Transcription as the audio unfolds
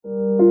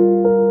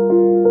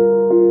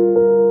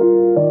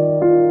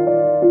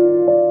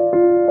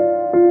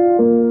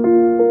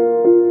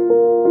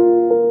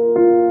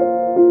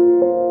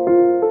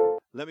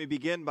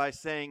begin by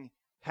saying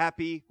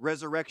Happy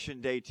Resurrection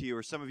Day to you,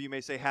 or some of you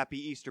may say Happy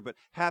Easter, but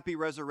Happy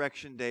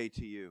Resurrection Day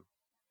to you.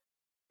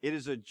 It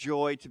is a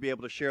joy to be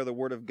able to share the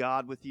Word of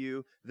God with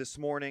you this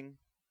morning.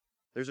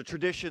 There's a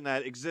tradition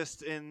that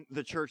exists in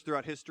the church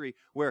throughout history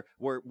where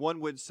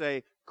one would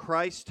say,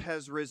 Christ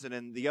has risen,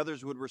 and the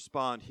others would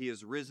respond, He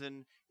is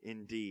risen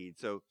indeed.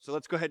 So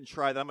let's go ahead and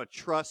try that. I'm going to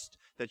trust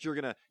that you're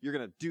gonna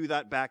do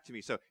that back to me.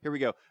 So here we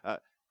go.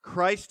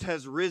 Christ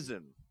has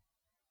risen.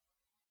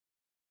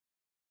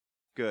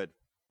 Good.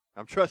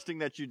 I'm trusting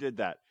that you did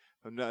that.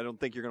 I don't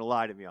think you're going to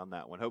lie to me on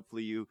that one.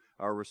 Hopefully you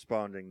are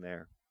responding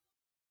there.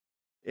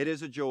 It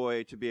is a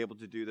joy to be able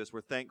to do this. We're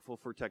thankful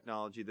for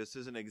technology. This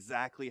isn't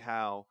exactly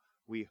how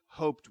we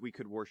hoped we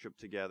could worship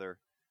together,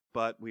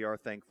 but we are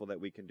thankful that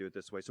we can do it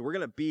this way. So we're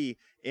going to be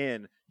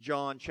in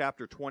John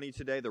chapter 20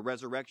 today, the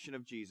resurrection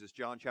of Jesus,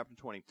 John chapter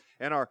 20.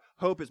 And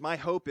my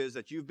hope is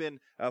that you've been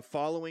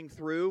following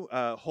through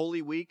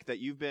Holy Week, that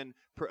you've been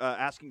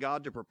asking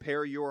God to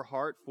prepare your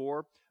heart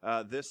for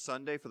this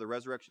Sunday for the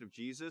resurrection of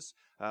Jesus.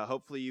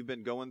 Hopefully you've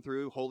been going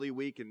through Holy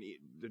Week and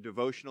the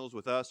devotionals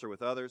with us or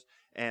with others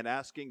and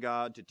asking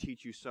God to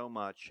teach you so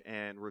much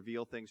and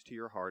reveal things to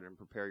your heart and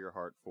prepare your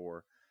heart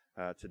for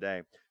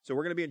today. So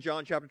we're going to be in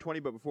John chapter 20,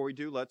 but before we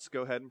do, let's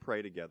go ahead and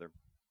pray together.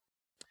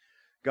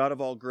 God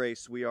of all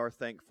grace, we are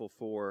thankful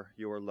for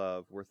your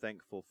love. We're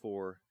thankful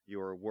for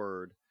your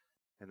word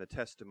and the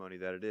testimony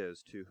that it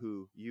is to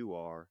who you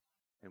are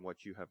and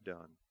what you have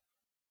done.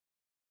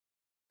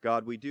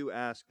 God, we do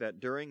ask that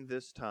during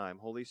this time,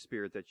 Holy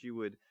Spirit, that you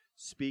would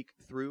speak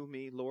through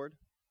me, Lord.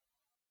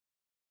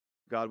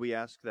 God, we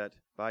ask that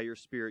by your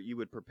Spirit you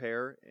would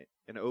prepare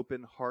and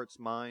open hearts,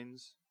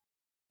 minds,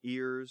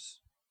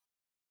 ears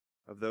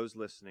of those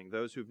listening.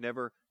 Those who've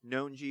never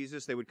known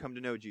Jesus, they would come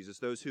to know Jesus.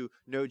 Those who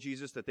know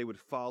Jesus, that they would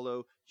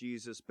follow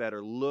Jesus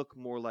better, look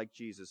more like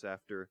Jesus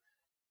after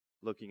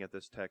looking at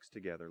this text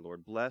together.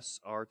 Lord, bless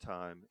our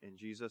time. In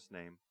Jesus'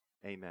 name,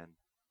 amen.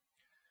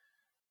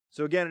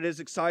 So again, it is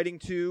exciting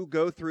to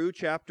go through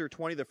chapter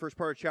 20, the first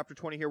part of chapter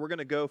 20 here. We're going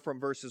to go from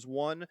verses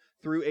 1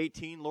 through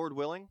 18, Lord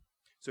willing.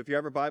 So if you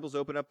have your Bibles,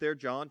 open up there,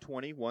 John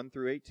 20, 1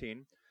 through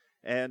 18.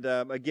 And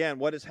again,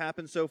 what has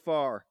happened so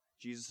far?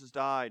 Jesus has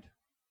died.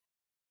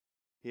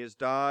 He has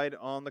died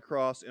on the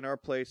cross in our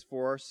place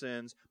for our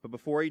sins. But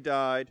before he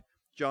died,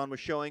 John was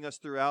showing us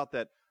throughout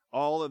that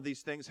all of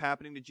these things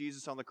happening to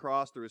Jesus on the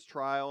cross, through his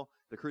trial,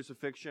 the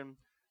crucifixion,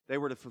 they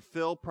were to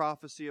fulfill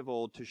prophecy of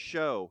old, to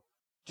show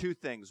two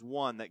things.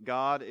 One, that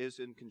God is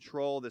in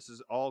control. This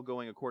is all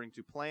going according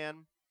to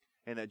plan.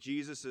 And that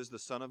Jesus is the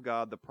Son of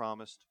God, the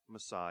promised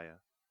Messiah.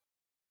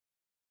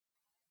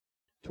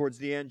 Towards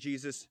the end,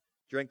 Jesus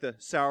drank the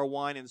sour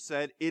wine and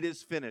said, "It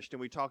is finished." And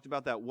we talked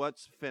about that.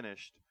 What's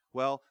finished?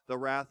 Well, the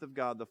wrath of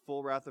God, the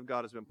full wrath of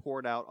God has been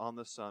poured out on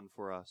the Son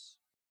for us.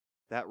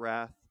 That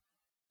wrath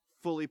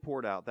fully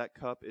poured out. That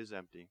cup is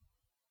empty.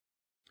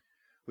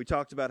 We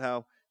talked about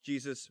how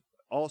Jesus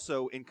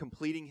also, in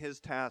completing his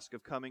task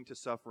of coming to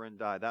suffer and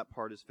die, that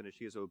part is finished.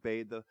 He has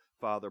obeyed the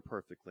Father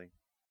perfectly.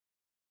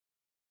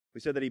 We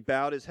said that he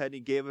bowed his head and he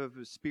gave of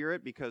his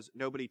spirit because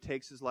nobody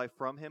takes his life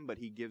from him, but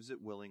he gives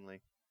it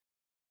willingly.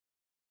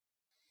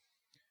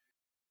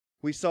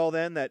 We saw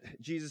then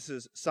that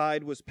Jesus'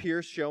 side was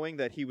pierced, showing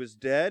that he was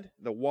dead.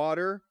 The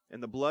water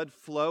and the blood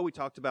flow. We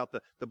talked about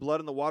the blood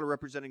and the water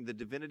representing the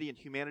divinity and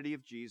humanity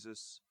of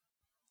Jesus,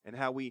 and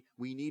how we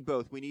need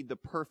both. We need the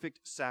perfect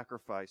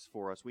sacrifice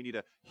for us. We need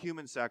a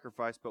human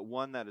sacrifice, but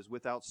one that is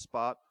without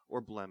spot or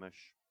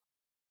blemish.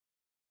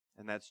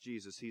 And that's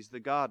Jesus. He's the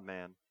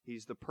God-man.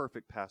 He's the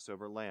perfect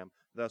Passover lamb.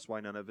 That's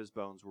why none of his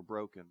bones were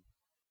broken.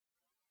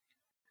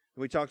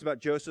 And we talked about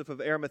Joseph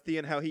of Arimathea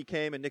and how he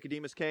came and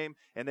Nicodemus came,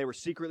 and they were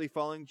secretly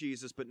following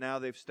Jesus, but now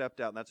they've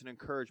stepped out. And that's an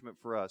encouragement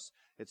for us.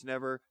 It's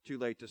never too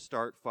late to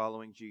start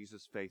following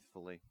Jesus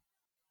faithfully.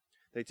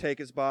 They take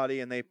his body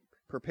and they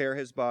prepare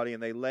his body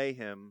and they lay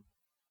him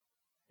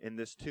in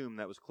this tomb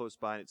that was close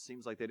by. And it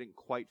seems like they didn't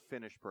quite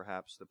finish,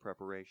 perhaps, the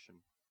preparation.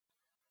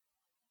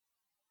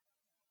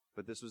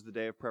 But this was the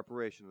day of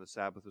preparation. The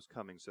Sabbath was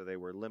coming, so they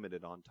were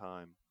limited on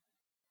time.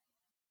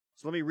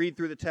 So let me read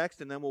through the text,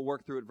 and then we'll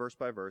work through it verse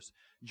by verse.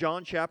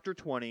 John chapter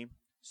 20,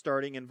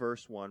 starting in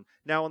verse 1.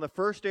 Now on the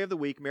first day of the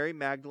week, Mary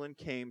Magdalene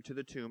came to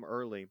the tomb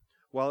early,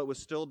 while it was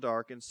still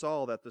dark, and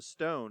saw that the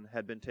stone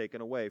had been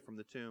taken away from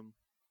the tomb.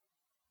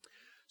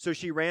 So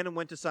she ran and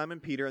went to Simon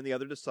Peter and the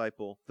other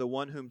disciple, the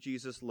one whom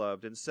Jesus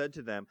loved, and said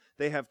to them,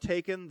 "They have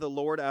taken the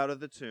Lord out of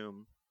the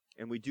tomb,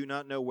 and we do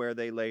not know where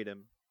they laid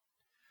him."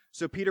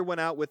 So Peter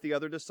went out with the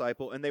other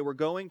disciple, and they were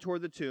going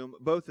toward the tomb.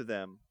 Both of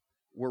them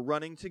were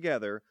running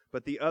together,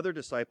 but the other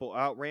disciple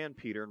outran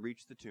Peter and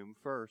reached the tomb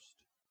first.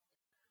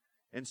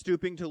 And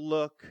stooping to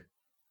look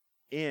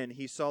in,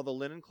 he saw the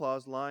linen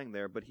cloths lying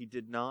there, but he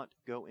did not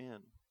go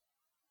in.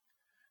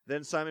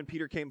 Then Simon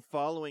Peter came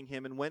following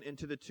him and went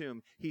into the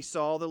tomb. He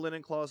saw the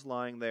linen cloths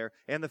lying there,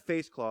 and the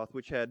face cloth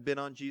which had been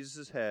on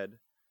Jesus' head,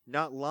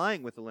 not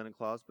lying with the linen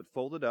cloths, but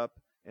folded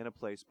up in a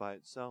place by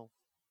itself.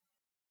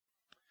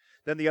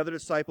 Then the other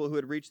disciple who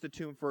had reached the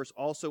tomb first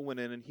also went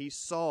in, and he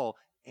saw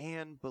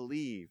and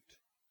believed.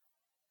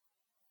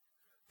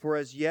 For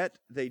as yet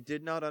they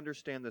did not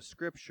understand the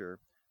scripture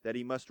that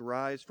he must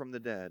rise from the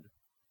dead.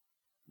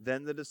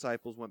 Then the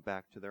disciples went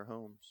back to their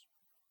homes.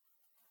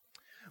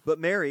 But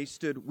Mary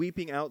stood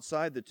weeping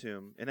outside the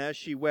tomb, and as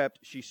she wept,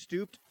 she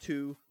stooped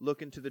to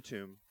look into the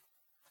tomb.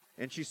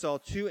 And she saw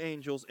two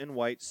angels in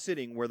white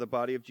sitting where the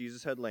body of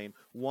Jesus had lain,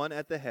 one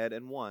at the head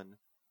and one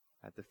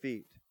at the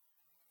feet.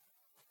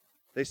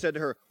 They said to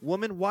her,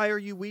 "Woman, why are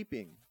you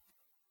weeping?"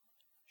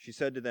 She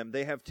said to them,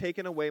 "They have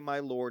taken away my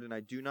Lord, and I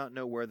do not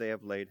know where they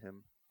have laid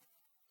him."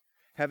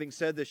 Having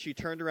said this, she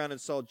turned around and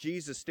saw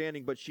Jesus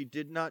standing, but she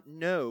did not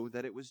know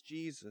that it was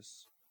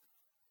Jesus.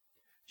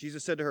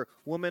 Jesus said to her,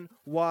 "Woman,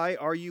 why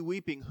are you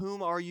weeping?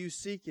 Whom are you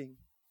seeking?"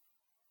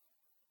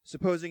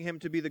 Supposing him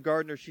to be the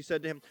gardener, she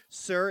said to him,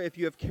 "Sir, if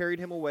you have carried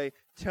him away,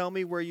 tell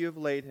me where you have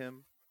laid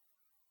him,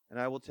 and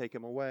I will take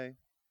him away."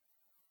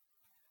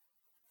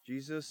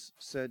 Jesus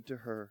said to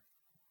her,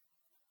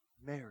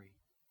 "Mary."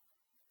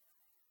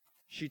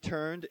 She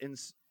turned and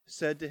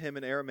said to him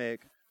in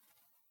Aramaic,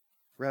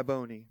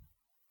 "Rabboni,"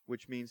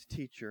 which means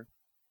teacher.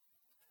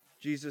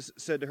 Jesus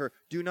said to her,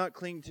 "Do not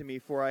cling to me,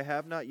 for I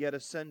have not yet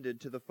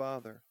ascended to the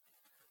Father.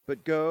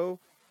 But go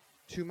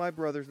to my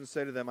brothers and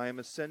say to them, I am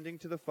ascending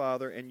to the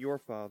Father and your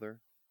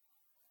Father,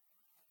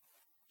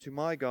 to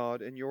my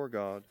God and your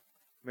God."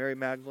 Mary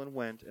Magdalene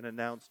went and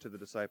announced to the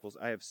disciples,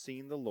 "I have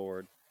seen the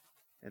Lord,"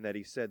 and that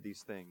he said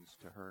these things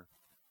to her.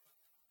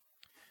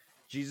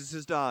 Jesus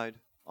has died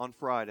on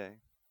Friday.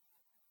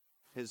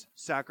 His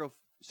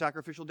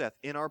sacrificial death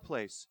in our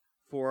place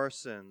for our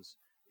sins.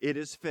 It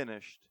is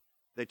finished.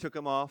 They took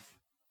him off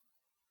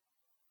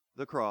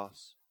the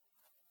cross,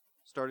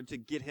 started to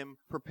get him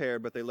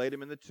prepared, but they laid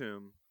him in the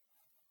tomb.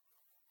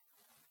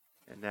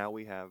 And now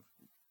we have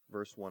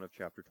verse 1 of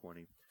chapter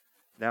 20.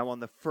 Now on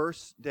the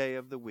first day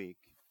of the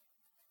week,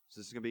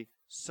 so this is going to be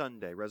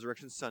Sunday,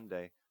 Resurrection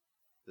Sunday.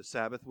 The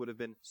Sabbath would have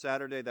been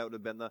Saturday. That would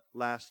have been the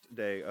last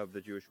day of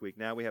the Jewish week.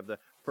 Now we have the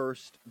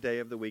first day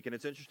of the week. And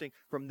it's interesting,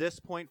 from this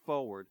point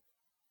forward,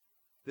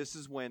 this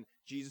is when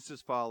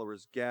Jesus'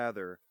 followers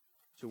gather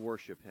to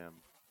worship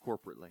him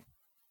corporately.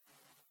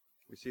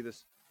 We see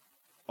this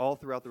all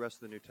throughout the rest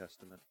of the New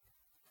Testament.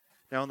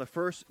 Now on the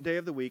first day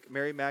of the week,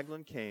 Mary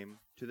Magdalene came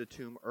to the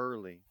tomb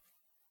early,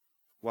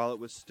 while it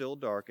was still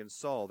dark, and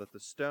saw that the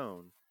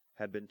stone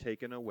had been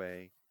taken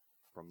away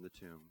from the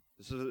tomb.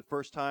 This is the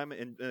first time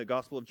in the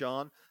Gospel of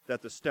John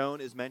that the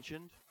stone is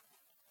mentioned.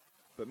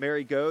 But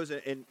Mary goes,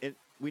 and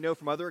we know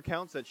from other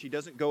accounts that she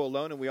doesn't go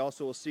alone, and we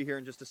also will see here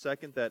in just a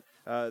second that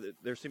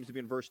there seems to be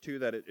in verse 2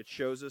 that it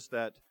shows us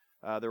that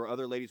there were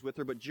other ladies with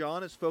her. But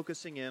John is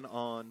focusing in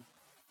on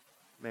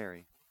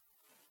Mary.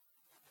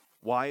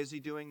 Why is he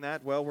doing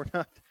that? Well,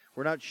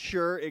 we're not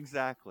sure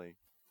exactly.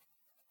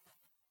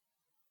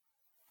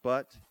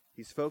 But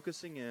he's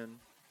focusing in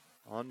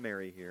on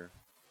Mary here.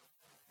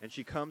 And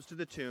she comes to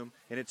the tomb,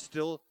 and it's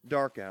still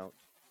dark out.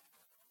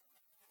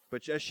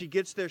 But as she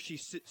gets there, she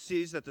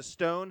sees that the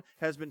stone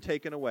has been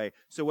taken away.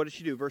 So what does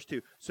she do? Verse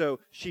 2. So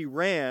she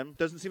ran.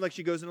 Doesn't seem like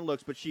she goes in and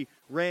looks, but she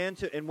ran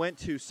and went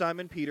to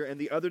Simon Peter and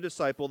the other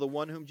disciple, the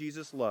one whom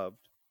Jesus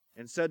loved,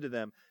 and said to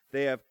them,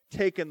 "They have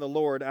taken the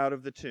Lord out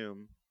of the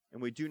tomb,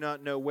 and we do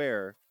not know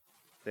where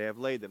they have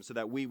laid them." So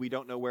that we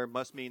don't know where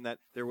must mean that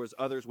there was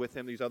others with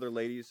him, these other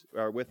ladies,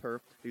 or with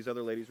her, these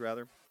other ladies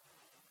rather.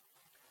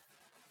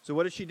 So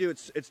what does she do?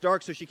 It's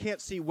dark, so she can't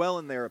see well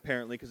in there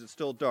apparently because it's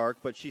still dark,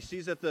 but she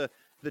sees that the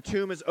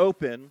tomb is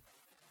open,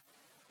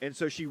 and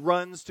so she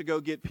runs to go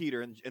get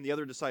Peter, and the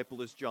other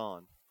disciple is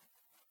John.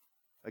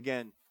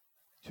 Again,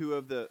 two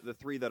of the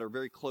three that are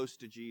very close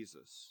to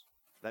Jesus,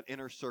 that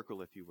inner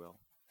circle, if you will.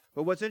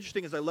 But what's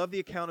interesting is I love the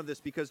account of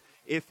this because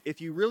if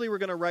you really were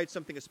going to write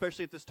something,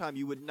 especially at this time,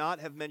 you would not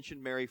have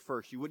mentioned Mary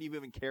first. You wouldn't have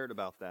even cared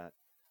about that.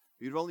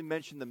 You'd only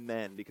mentioned the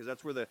men because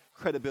that's where the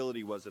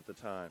credibility was at the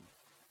time.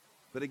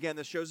 But again,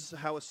 this shows us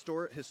how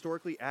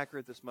historically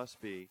accurate this must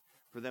be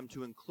for them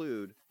to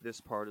include this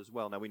part as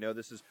well. Now, we know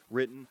this is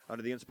written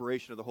under the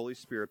inspiration of the Holy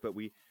Spirit, but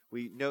we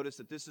notice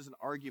that this is an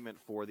argument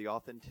for the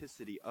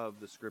authenticity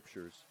of the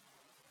Scriptures.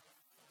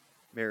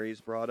 Mary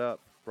is brought out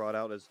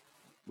as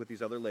with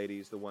these other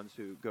ladies, the ones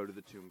who go to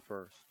the tomb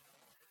first.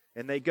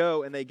 And they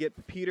go and they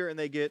get Peter and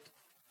they get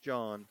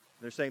John.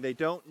 They're saying they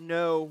don't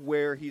know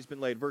where he's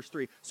been laid. Verse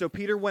 3, so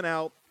Peter went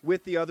out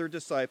with the other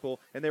disciple,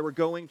 and they were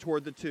going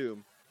toward the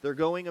tomb. They're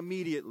going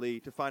immediately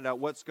to find out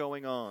what's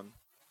going on.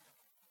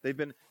 They've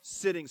been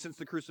sitting since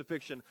the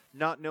crucifixion,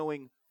 not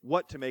knowing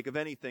what to make of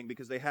anything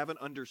because they haven't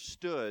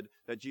understood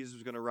that Jesus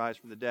was going to rise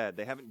from the dead.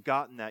 They haven't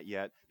gotten that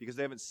yet because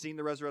they haven't seen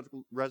the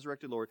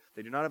resurrected Lord.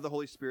 They do not have the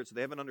Holy Spirit, so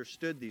they haven't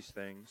understood these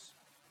things.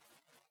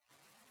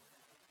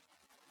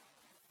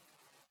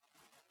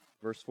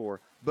 Verse 4,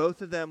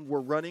 both of them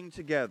were running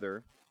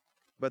together,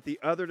 but the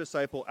other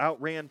disciple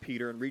outran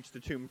Peter and reached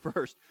the tomb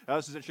first. Now,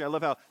 this is interesting. I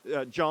love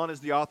how John is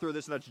the author of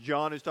this, and that's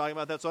John who's talking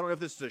about that. So I don't know if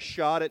this is a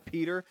shot at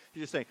Peter.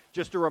 He's just saying,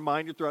 just a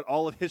reminder throughout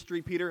all of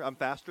history, Peter, I'm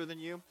faster than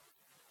you.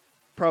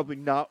 Probably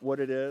not what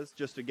it is.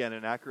 Just, again,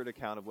 an accurate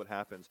account of what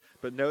happens.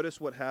 But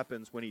notice what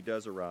happens when he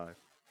does arrive.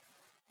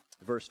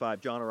 Verse 5,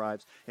 John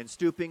arrives, and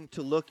stooping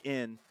to look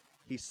in,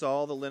 He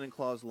saw the linen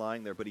cloths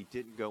lying there, but he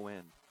didn't go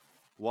in.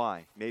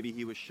 Why? Maybe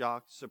he was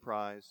shocked,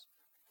 surprised,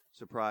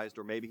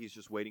 or maybe he's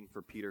just waiting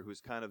for Peter,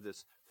 who's kind of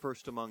this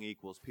first among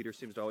equals. Peter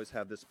seems to always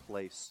have this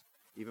place,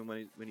 even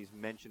when he's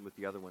mentioned with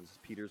the other ones.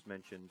 Peter's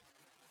mentioned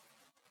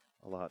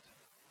a lot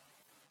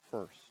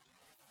first.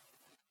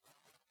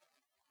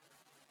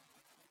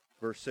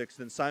 Verse 6,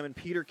 then Simon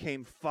Peter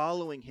came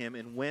following him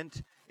and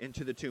went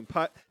into the tomb.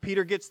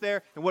 Peter gets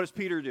there, and what does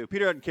Peter do?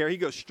 Peter doesn't care. He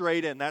goes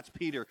straight in. That's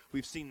Peter.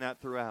 We've seen that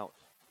throughout.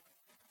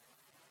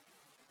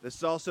 This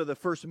is also the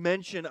first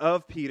mention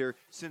of Peter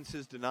since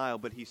his denial,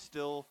 but he's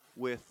still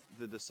with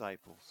the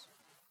disciples.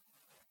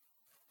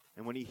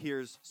 And when he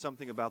hears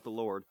something about the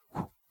Lord,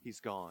 he's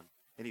gone,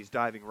 and he's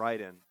diving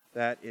right in.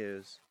 That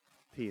is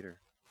Peter.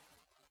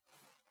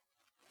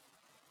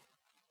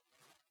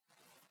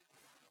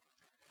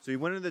 So he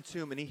went into the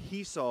tomb, and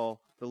he saw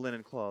the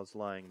linen cloths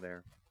lying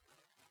there,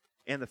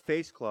 and the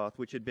face cloth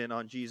which had been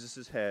on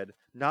Jesus' head,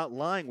 not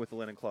lying with the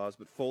linen cloths,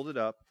 but folded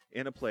up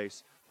in a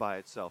place by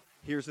itself.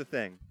 Here's the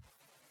thing.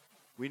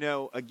 We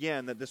know,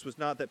 again, that this was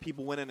not that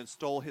people went in and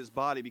stole his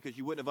body, because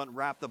you wouldn't have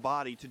unwrapped the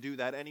body to do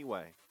that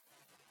anyway.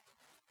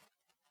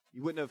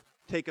 You wouldn't have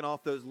taken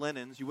off those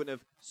linens. You wouldn't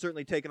have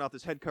certainly taken off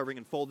this head covering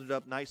and folded it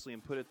up nicely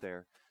and put it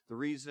there. The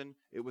reason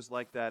it was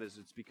like that is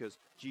it's because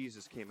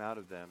Jesus came out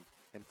of them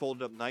and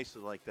folded up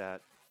nicely like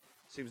that.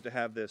 Seems to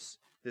have this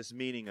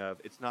meaning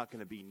of it's not going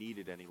to be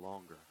needed any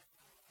longer.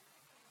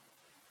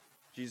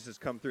 Jesus has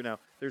come through now.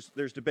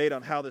 There's debate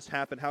on how this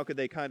happened. How could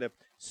they kind of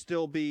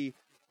still be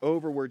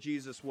over where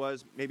Jesus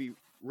was, maybe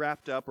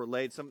wrapped up or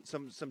laid?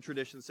 Some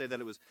traditions say that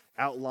it was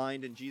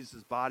outlined in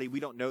Jesus' body. We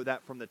don't know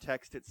that from the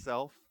text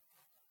itself.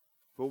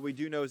 But what we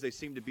do know is they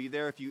seem to be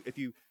there. If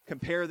you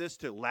compare this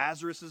to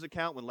Lazarus'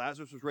 account, when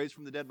Lazarus was raised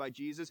from the dead by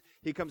Jesus,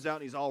 he comes out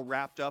and he's all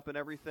wrapped up and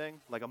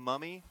everything, like a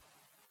mummy.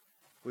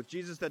 With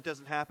Jesus, that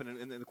doesn't happen.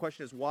 And the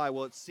question is why?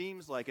 Well, it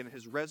seems like in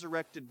his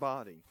resurrected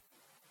body,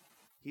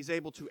 he's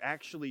able to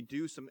actually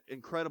do some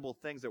incredible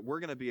things that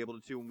we're going to be able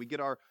to do when we get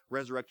our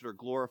resurrected or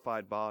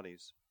glorified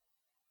bodies.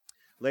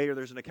 Later,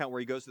 there's an account where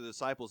he goes to the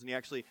disciples, and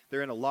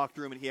they're in a locked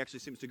room, and he actually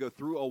seems to go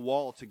through a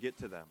wall to get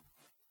to them.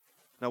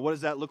 Now, what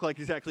does that look like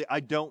exactly? I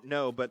don't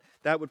know, but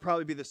that would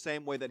probably be the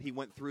same way that he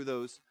went through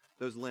those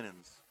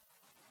linens.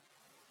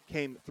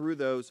 Came through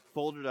those,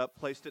 folded up,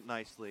 placed it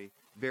nicely,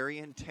 very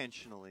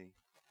intentionally,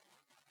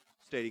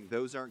 stating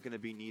those aren't going to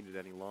be needed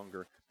any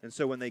longer. And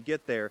so when they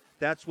get there,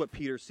 that's what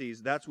Peter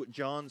sees. That's what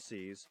John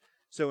sees.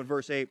 So in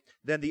verse 8,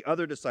 then the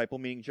other disciple,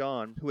 meaning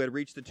John, who had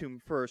reached the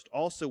tomb first,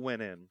 also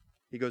went in.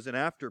 He goes in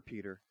after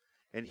Peter,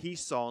 and he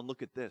saw, and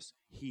look at this,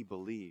 he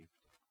believed.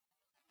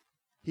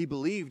 He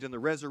believed in the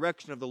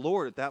resurrection of the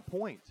Lord at that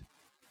point.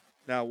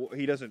 Now,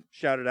 he doesn't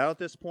shout it out at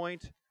this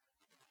point.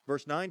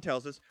 Verse 9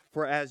 tells us,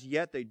 for as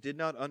yet they did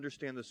not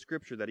understand the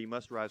scripture that he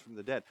must rise from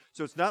the dead.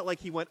 So it's not like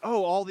he went,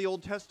 all the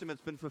Old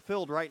Testament's been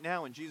fulfilled right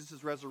now in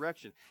Jesus'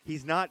 resurrection.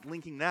 He's not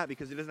linking that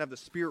because he doesn't have the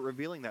Spirit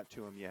revealing that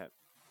to him yet.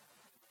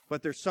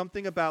 But there's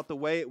something about the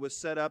way it was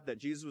set up, that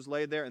Jesus was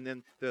laid there, and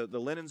then the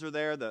linens are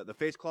there, the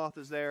face cloth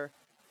is there,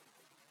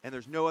 and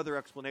there's no other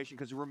explanation.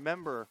 Because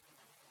remember,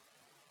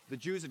 the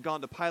Jews had gone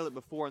to Pilate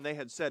before, and they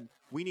had said,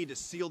 we need to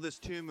seal this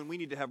tomb, and we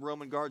need to have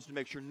Roman guards to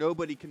make sure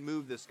nobody can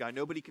move this guy.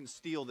 Nobody can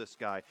steal this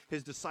guy.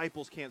 His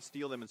disciples can't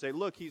steal them and say,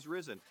 look, he's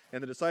risen.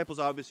 And the disciples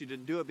obviously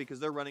didn't do it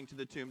because they're running to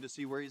the tomb to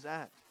see where he's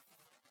at.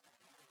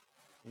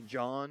 And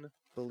John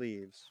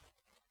believes,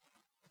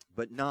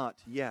 but not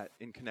yet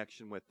in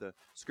connection with the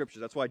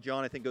Scriptures. That's why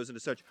John, I think, goes into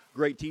such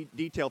great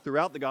detail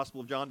throughout the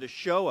Gospel of John to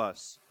show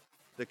us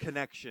the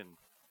connection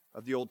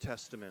of the Old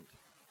Testament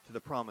to the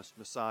promised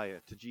Messiah,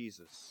 to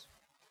Jesus.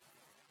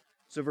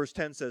 So verse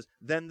 10 says,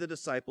 then the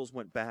disciples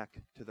went back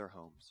to their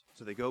homes.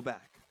 So they go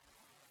back.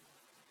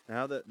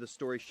 Now the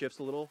story shifts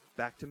a little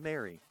back to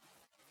Mary.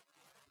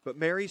 But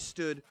Mary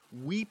stood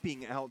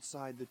weeping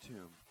outside the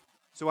tomb.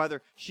 So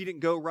either she didn't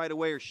go right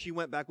away or she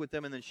went back with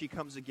them and then she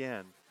comes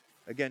again.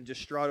 Again,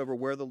 distraught over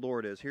where the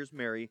Lord is. Here's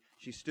Mary.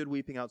 She stood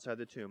weeping outside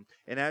the tomb.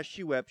 And as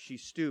she wept, she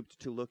stooped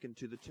to look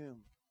into the tomb.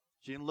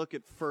 She didn't look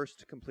at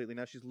first completely.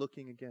 Now she's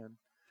looking again.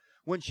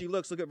 When she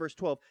looks, look at verse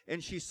 12.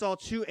 And she saw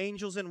two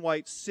angels in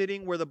white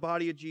sitting where the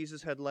body of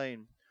Jesus had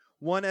lain,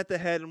 one at the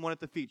head and one at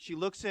the feet. She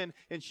looks in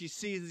and she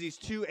sees these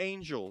two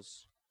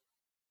angels,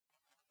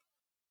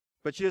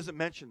 but she doesn't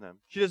mention them.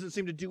 She doesn't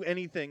seem to do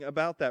anything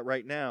about that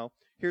right now.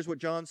 Here's what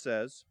John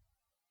says.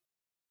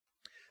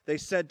 They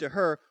said to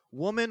her,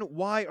 woman,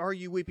 why are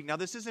you weeping? Now,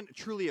 this isn't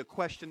truly a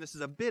question. This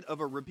is a bit of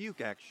a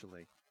rebuke,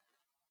 actually.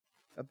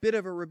 A bit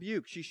of a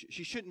rebuke. She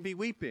shouldn't be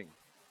weeping.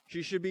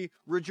 She should be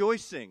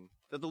rejoicing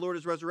that the Lord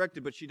is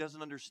resurrected, but she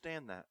doesn't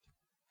understand that.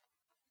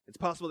 It's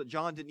possible that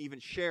John didn't even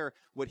share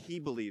what he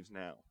believes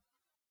now.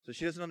 So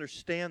she doesn't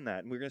understand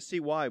that, and we're going to see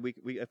why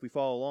if we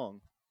follow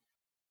along.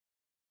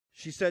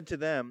 She said to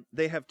them,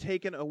 they have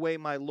taken away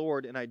my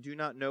Lord, and I do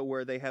not know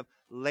where they have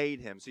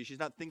laid him. See, she's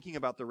not thinking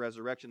about the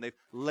resurrection. They've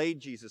laid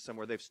Jesus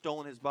somewhere. They've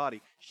stolen his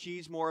body.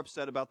 She's more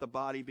upset about the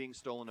body being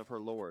stolen of her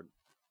Lord.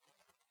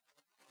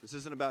 This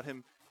isn't about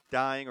him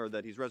dying or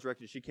that he's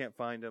resurrected. She can't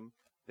find him.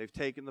 They've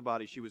taken the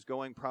body. She was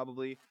going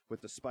probably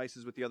with the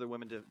spices with the other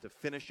women to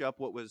finish up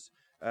what was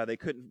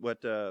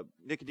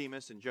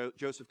Nicodemus and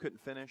Joseph couldn't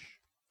finish.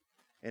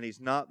 And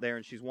he's not there,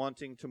 and she's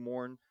wanting to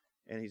mourn,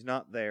 and he's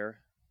not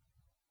there.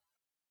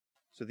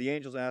 So the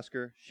angels ask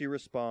her. She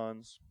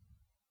responds.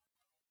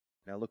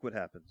 Now look what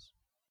happens.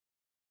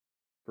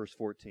 Verse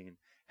 14.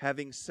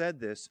 Having said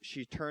this,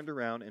 she turned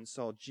around and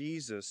saw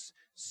Jesus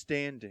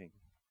standing.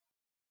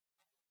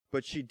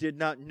 But she did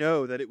not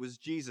know that it was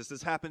Jesus.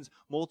 This happens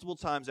multiple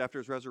times after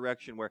his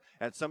resurrection, where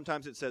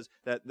sometimes it says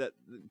that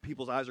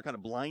people's eyes are kind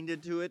of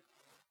blinded to it.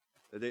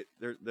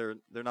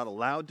 They're not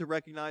allowed to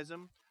recognize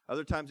him.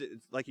 Other times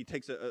it's like he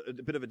takes a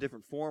bit of a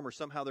different form, or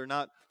somehow they're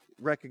not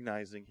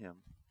recognizing him.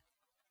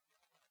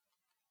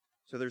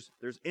 So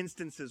there's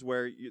instances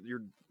where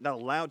you're not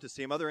allowed to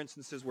see him. Other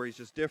instances where he's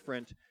just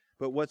different.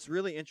 But what's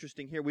really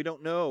interesting here, we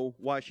don't know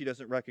why she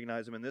doesn't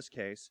recognize him in this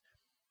case.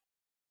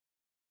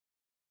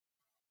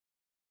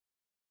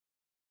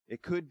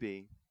 It could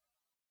be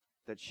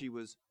that she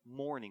was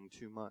mourning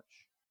too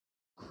much,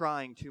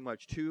 crying too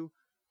much, too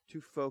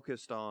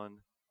focused on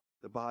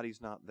the body's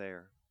not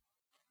there.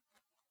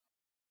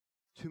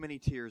 Too many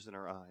tears in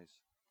her eyes.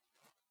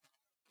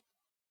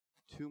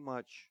 Too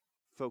much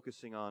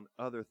focusing on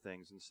other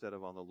things instead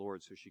of on the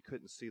Lord, so she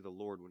couldn't see the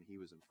Lord when he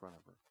was in front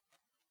of her.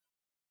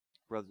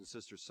 Brothers and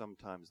sisters,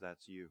 sometimes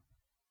that's you.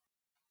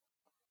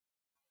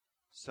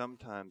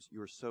 Sometimes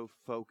you're so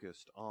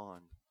focused on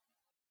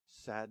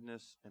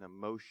sadness and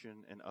emotion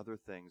and other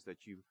things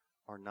that you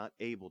are not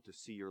able to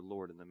see your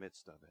Lord in the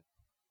midst of it.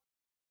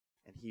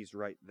 And he's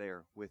right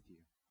there with you.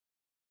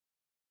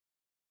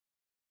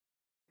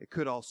 It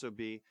could also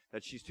be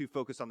that she's too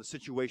focused on the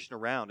situation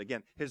around.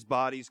 Again, his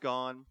body's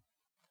gone.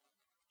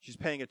 She's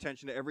paying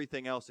attention to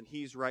everything else, and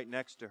he's right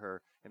next to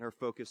her, and her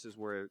focus is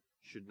where it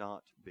should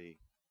not be.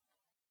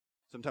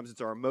 Sometimes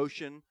it's our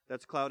emotion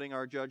that's clouding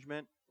our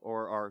judgment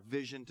or our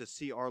vision to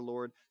see our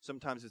Lord.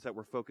 Sometimes it's that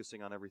we're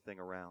focusing on everything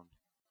around.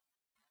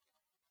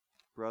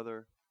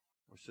 Brother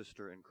or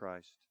sister in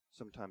Christ,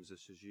 sometimes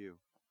this is you.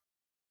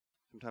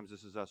 Sometimes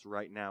this is us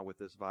right now with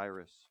this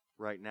virus,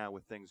 right now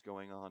with things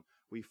going on.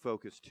 We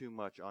focus too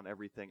much on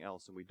everything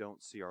else, and we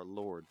don't see our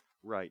Lord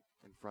right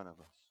in front of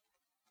us.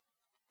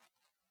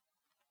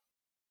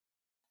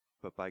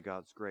 But by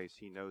God's grace,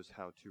 he knows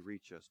how to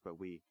reach us, but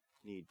we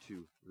need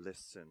to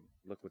listen.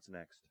 Look what's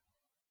next.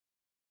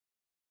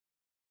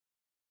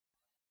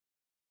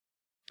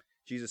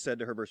 Jesus said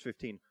to her, verse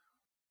 15,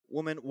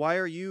 Woman, why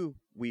are you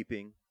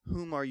weeping?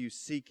 Whom are you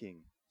seeking?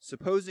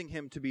 Supposing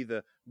him to be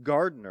the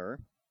gardener,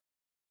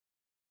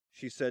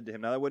 she said to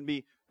him. Now that wouldn't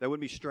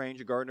be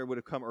strange. A gardener would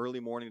have come early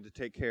morning to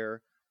take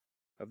care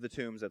of the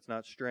tombs. That's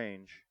not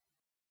strange.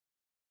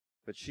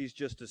 But she's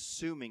just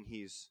assuming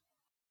he's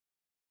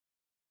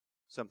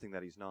something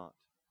that he's not.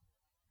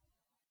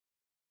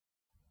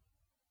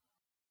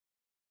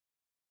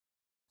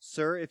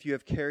 Sir, if you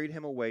have carried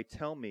him away,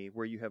 tell me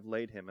where you have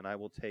laid him, and I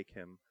will take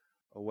him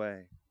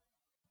away.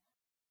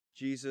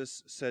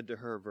 Jesus said to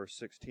her, verse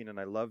 16, and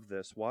I love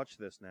this, watch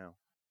this now.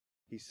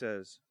 He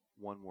says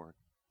one word,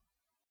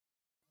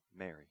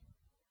 Mary.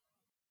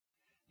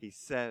 He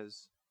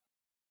says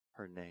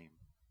her name.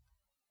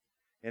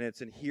 And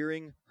it's in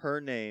hearing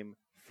her name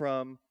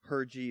from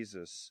her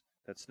Jesus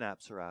that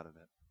snaps her out of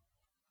it.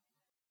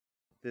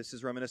 This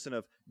is reminiscent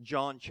of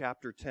John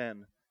chapter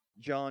 10.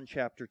 John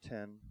chapter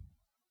 10.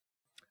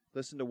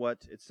 Listen to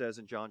what it says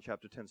in John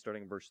chapter 10,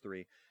 starting in verse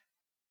 3.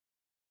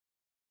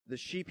 The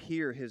sheep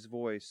hear his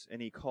voice,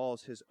 and he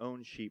calls his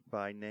own sheep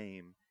by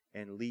name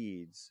and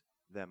leads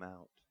them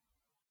out.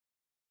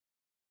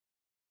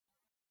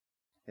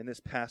 In this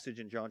passage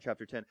in John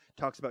chapter 10,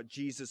 talks about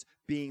Jesus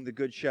being the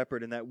good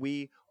shepherd and that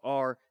we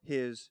are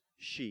his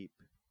sheep.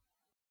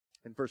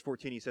 In verse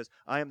 14, he says,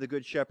 I am the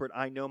good shepherd.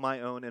 I know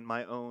my own, and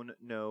my own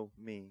know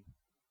me.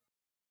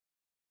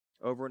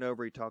 Over and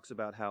over, he talks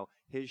about how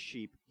his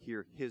sheep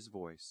hear his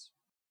voice.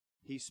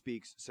 He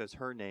speaks, says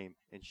her name,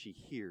 and she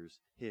hears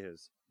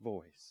his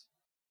voice.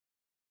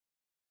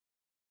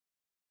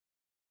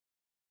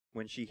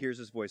 When she hears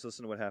his voice,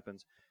 listen to what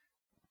happens.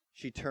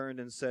 She turned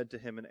and said to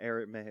him in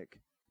Aramaic,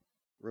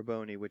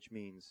 Rabboni, which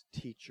means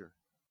teacher.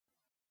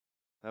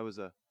 That was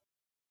an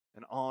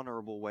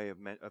honorable way of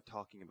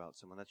talking about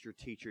someone. That's your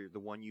teacher, the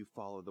one you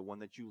follow, the one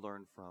that you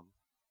learn from.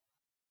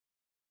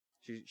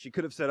 She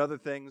could have said other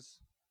things,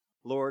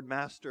 Lord,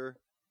 Master,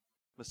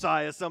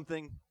 Messiah,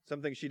 something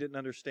she didn't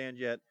understand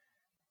yet.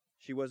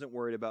 She wasn't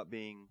worried about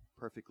being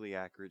perfectly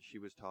accurate. She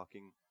was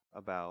talking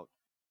about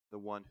the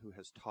one who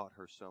has taught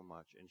her so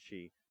much, and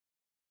she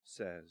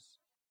says,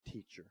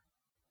 teacher.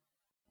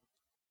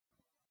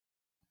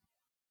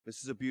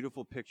 This is a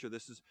beautiful picture.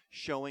 This is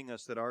showing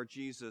us that our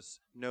Jesus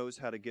knows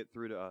how to get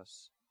through to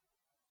us.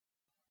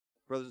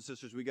 Brothers and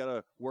sisters, we got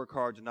to work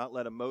hard to not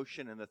let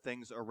emotion and the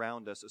things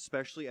around us,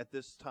 especially at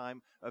this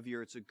time of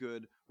year, it's a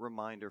good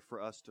reminder for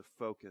us to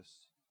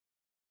focus,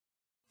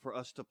 for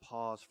us to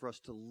pause, for us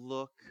to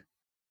look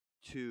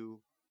to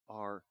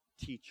our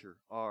teacher,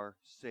 our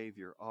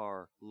Savior,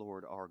 our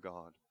Lord, our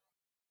God.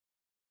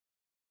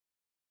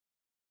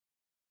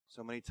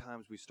 So many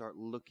times we start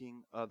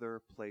looking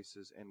other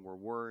places and we're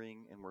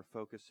worrying and we're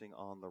focusing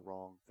on the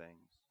wrong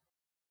things.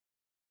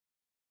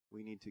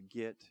 We need to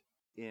get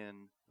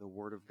in the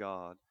Word of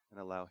God and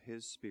allow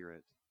His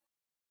Spirit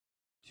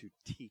to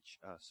teach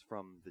us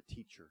from the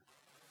teacher.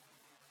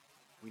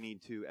 We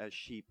need to, as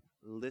sheep,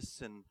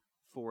 listen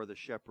for the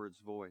shepherd's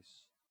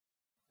voice.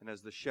 And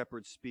as the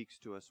shepherd speaks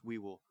to us, we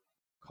will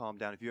calm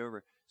down. If you've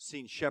ever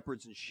seen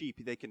shepherds and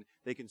sheep, they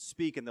can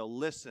speak and they'll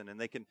listen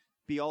and they can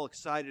be all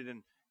excited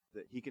and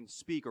that he can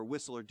speak or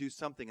whistle or do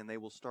something and they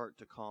will start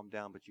to calm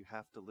down. But you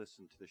have to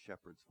listen to the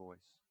shepherd's voice.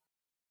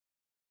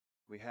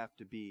 We have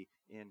to be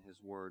in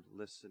His Word,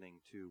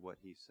 listening to what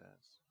He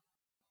says.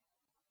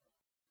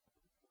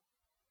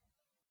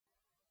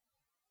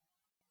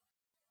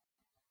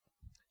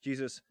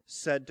 Jesus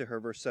said to her,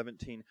 verse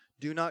 17,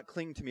 "Do not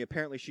cling to me."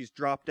 Apparently she's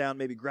dropped down,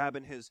 maybe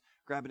grabbing his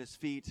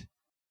feet.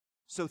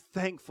 So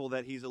thankful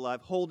that he's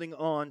alive, holding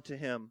on to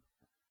him.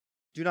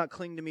 "Do not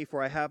cling to me,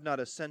 for I have not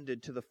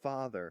ascended to the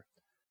Father.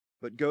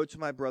 But go to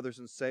my brothers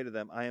and say to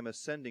them, I am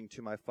ascending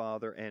to my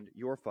Father and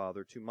your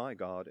Father, to my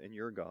God and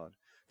your God."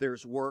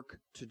 There's work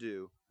to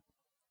do.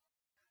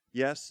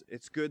 Yes,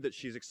 it's good that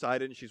she's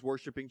excited and she's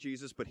worshiping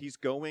Jesus, but He's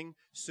going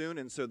soon,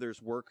 and so there's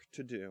work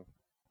to do.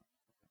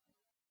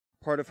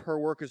 Part of her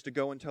work is to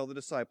go and tell the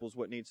disciples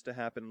what needs to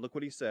happen. Look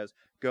what He says.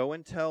 "Go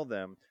and tell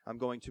them, I'm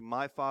going to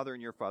my Father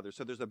and your Father."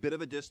 So there's a bit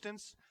of a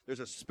distance.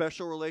 There's a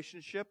special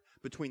relationship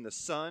between the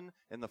Son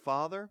and the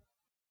Father,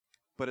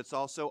 but it's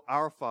also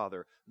our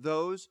Father.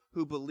 Those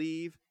who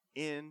believe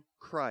in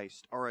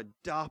Christ are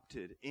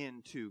adopted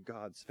into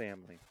God's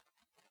family.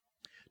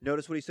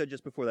 Notice what He said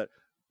just before that.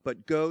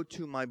 "But go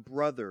to my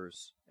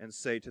brothers and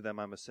say to them,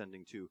 I'm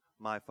ascending to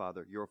my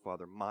Father, your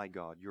Father, my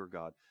God, your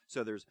God."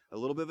 So there's a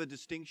little bit of a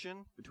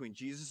distinction between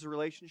Jesus'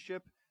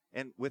 relationship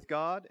and with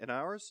God and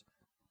ours,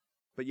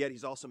 but yet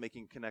He's also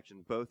making a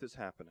connection. Both is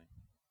happening.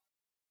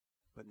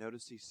 But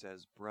notice He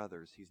says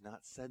brothers. He's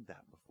not said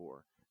that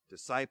before.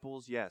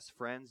 Disciples, yes.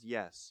 Friends,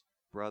 yes.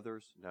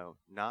 Brothers, no.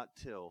 Not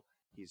till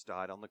He's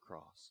died on the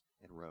cross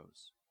and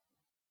rose.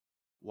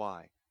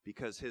 Why?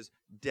 Because His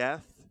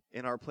death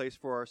in our place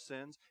for our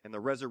sins and the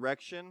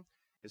resurrection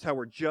is how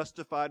we're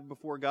justified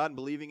before God, and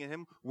believing in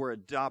Him, we're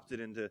adopted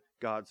into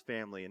God's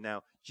family. And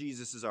now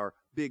Jesus is our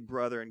big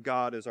brother and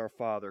God is our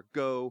Father.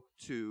 Go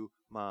to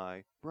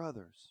my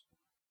brothers,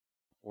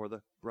 or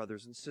the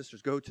brothers and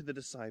sisters. Go to the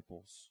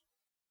disciples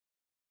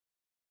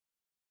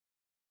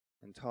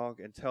and talk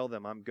and tell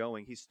them, I'm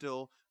going. He's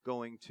still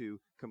going to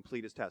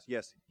complete His task.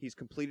 Yes, He's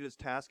completed His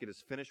task. It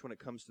is finished when it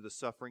comes to the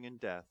suffering and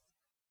death.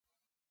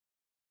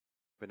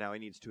 But now He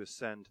needs to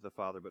ascend to the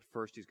Father. But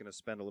first He's going to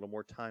spend a little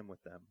more time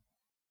with them.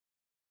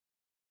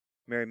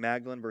 Mary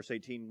Magdalene, verse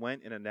 18,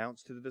 went and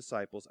announced to the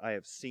disciples, I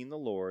have seen the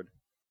Lord,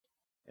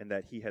 and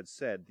that He had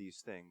said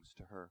these things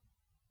to her.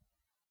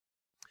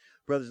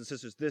 Brothers and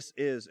sisters, this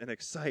is an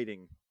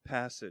exciting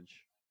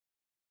passage.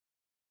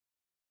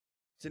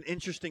 It's an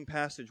interesting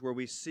passage where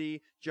we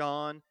see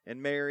John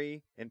and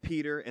Mary and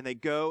Peter, and they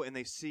go and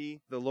they see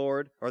the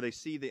Lord, or they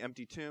see the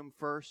empty tomb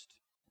first,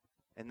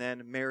 and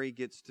then Mary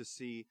gets to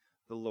see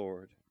the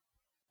Lord.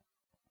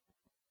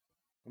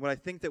 And what I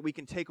think that we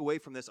can take away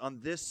from this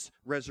on this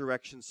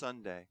Resurrection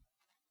Sunday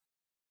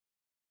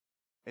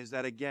is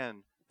that,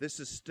 again, this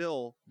is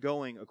still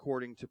going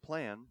according to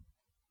plan,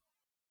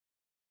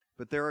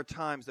 but there are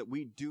times that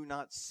we do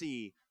not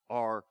see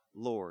our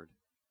Lord.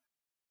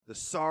 The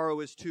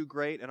sorrow is too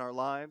great in our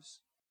lives.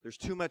 There's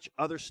too much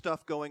other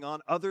stuff going on,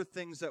 other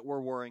things that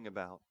we're worrying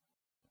about.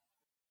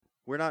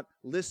 We're not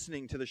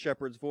listening to the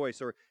shepherd's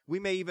voice, or we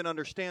may even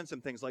understand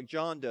some things like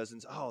John does,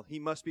 and He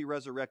must be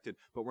resurrected,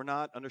 but we're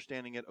not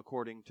understanding it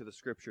according to the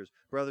Scriptures.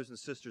 Brothers and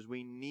sisters,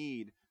 we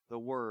need the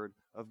Word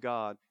of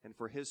God and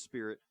for His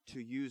Spirit to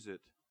use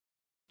it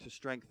to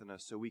strengthen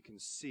us so we can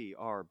see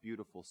our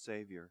beautiful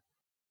Savior,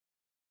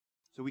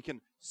 so we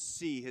can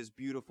see His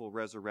beautiful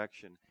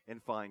resurrection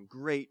and find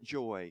great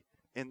joy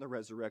in the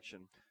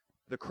resurrection.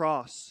 The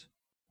cross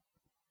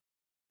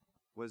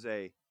was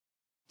a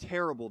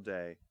terrible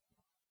day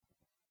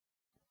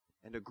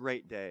and a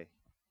great day.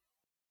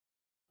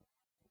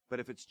 But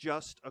if it's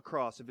just a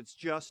cross, if it's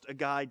just a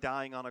guy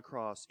dying on a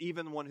cross,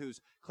 even one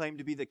who's claimed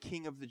to be the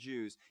King of the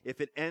Jews, if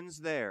it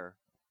ends there,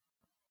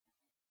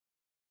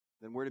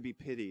 then we're to be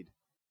pitied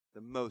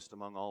the most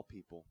among all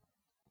people.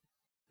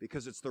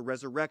 Because it's the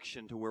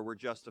resurrection to where we're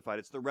justified.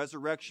 It's the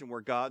resurrection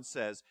where God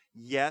says,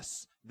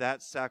 yes,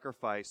 that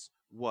sacrifice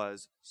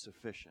was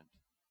sufficient.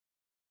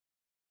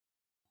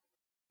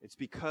 It's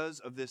because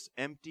of this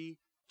empty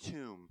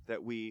tomb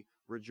that we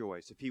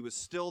rejoice. If He was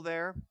still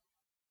there,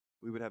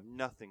 we would have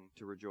nothing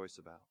to rejoice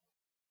about.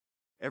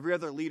 Every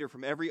other leader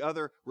from every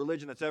other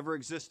religion that's ever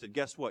existed,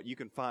 guess what? You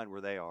can find where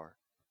they are.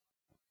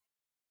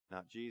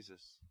 Not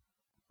Jesus,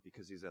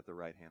 because He's at the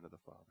right hand of the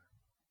Father.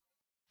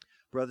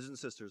 Brothers and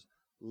sisters,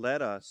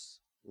 let us,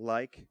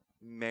 like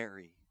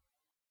Mary,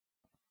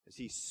 as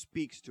He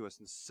speaks to us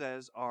and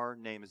says our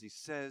name, as He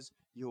says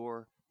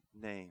your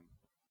name,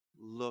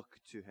 look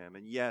to Him.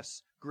 And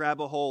yes, grab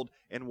a hold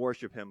and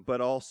worship Him,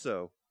 but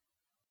also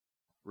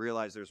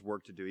realize there's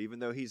work to do. Even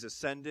though he's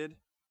ascended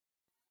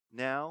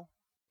now,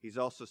 he's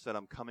also said,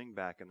 I'm coming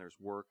back and there's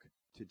work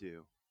to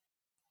do.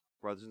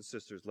 Brothers and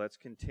sisters, let's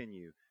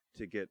continue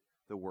to get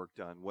the work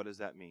done. What does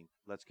that mean?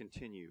 Let's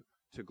continue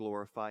to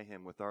glorify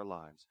him with our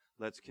lives.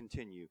 Let's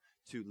continue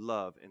to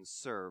love and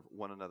serve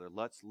one another.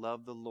 Let's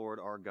love the Lord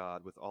our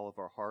God with all of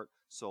our heart,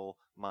 soul,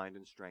 mind,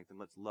 and strength. And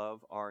let's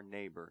love our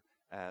neighbor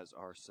as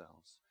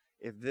ourselves.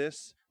 If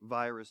this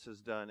virus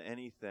has done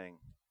anything,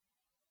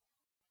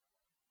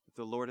 if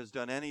the Lord has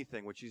done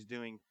anything, which he's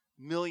doing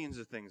millions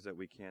of things that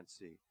we can't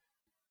see,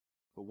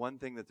 but one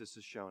thing that this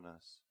has shown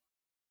us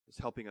is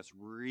helping us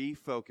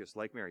refocus,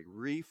 like Mary,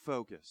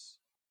 refocus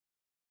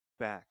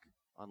back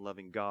on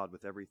loving God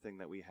with everything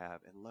that we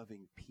have and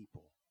loving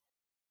people.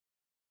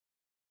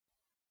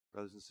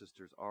 Brothers and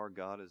sisters, our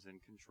God is in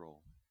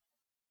control.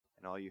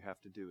 And all you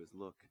have to do is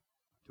look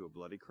to a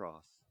bloody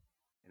cross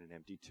and an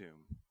empty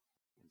tomb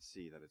and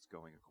see that it's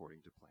going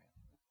according to plan.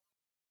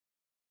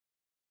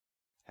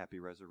 Happy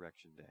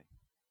Resurrection Day.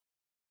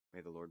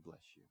 May the Lord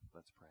bless you.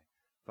 Let's pray.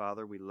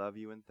 Father, we love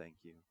you and thank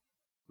you.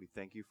 We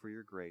thank you for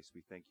your grace.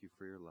 We thank you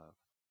for your love.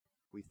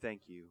 We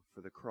thank you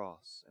for the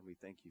cross, and we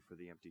thank you for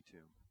the empty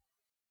tomb.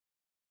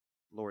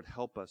 Lord,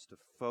 help us to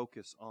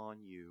focus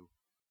on you.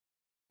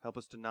 Help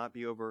us to not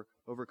be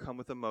overcome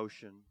with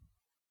emotion,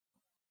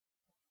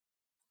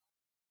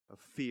 of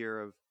fear,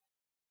 of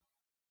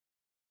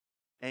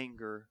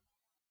anger,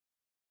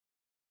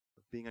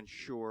 of being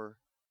unsure.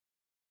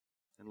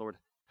 And Lord,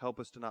 help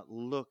us to not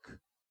look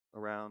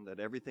around at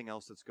everything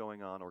else that's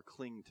going on or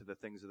cling to the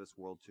things of this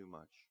world too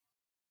much.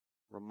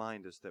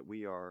 Remind us that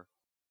we are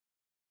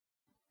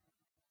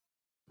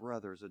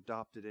brothers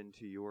adopted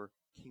into your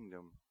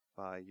kingdom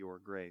by your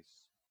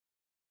grace.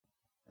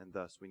 And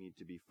thus we need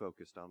to be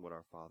focused on what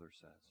our Father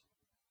says.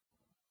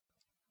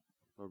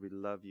 Lord, we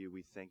love you.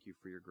 We thank you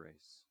for your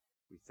grace.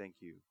 We thank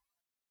you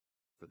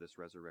for this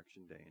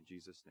resurrection day. In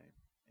Jesus' name,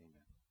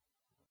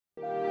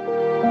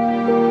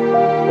 amen.